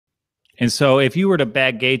And so if you were to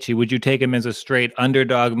back Gaethje, would you take him as a straight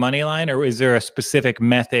underdog money line, or is there a specific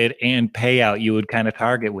method and payout you would kind of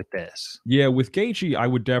target with this? Yeah, with Gaethje, I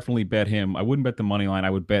would definitely bet him. I wouldn't bet the money line. I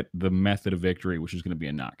would bet the method of victory, which is going to be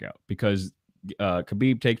a knockout, because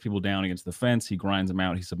Khabib takes people down against the fence. He grinds them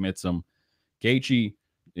out. He submits them. Gaethje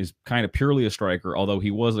is kind of purely a striker, although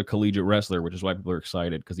he was a collegiate wrestler, which is why people are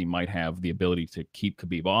excited, because he might have the ability to keep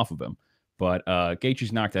Khabib off of him. But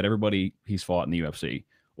Gaethje's knocked out everybody he's fought in the UFC,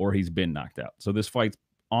 or he's been knocked out. So this fight's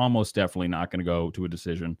almost definitely not going to go to a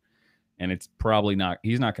decision, and it's probably not.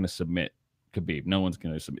 He's not going to submit Khabib. No one's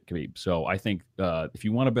going to submit Khabib. So I think if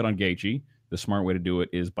you want to bet on Gaethje, the smart way to do it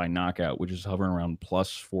is by knockout, which is hovering around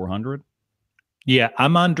plus 400. Yeah,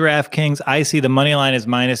 I'm on DraftKings. I see the money line is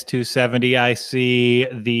minus 270. I see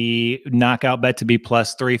the knockout bet to be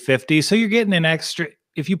plus 350. So you're getting an extra.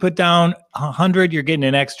 If you put down 100, you're getting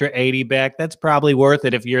an extra 80 back. That's probably worth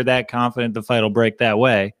it if you're that confident the fight will break that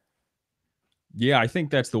way. Yeah, I think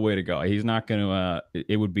that's the way to go. He's not going to.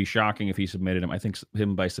 It would be shocking if he submitted him. I think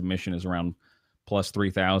him by submission is around plus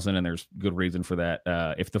 3,000, and there's good reason for that.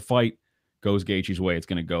 If the fight goes Gaethje's way, it's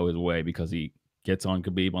going to go his way because he gets on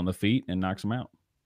Khabib on the feet and knocks him out.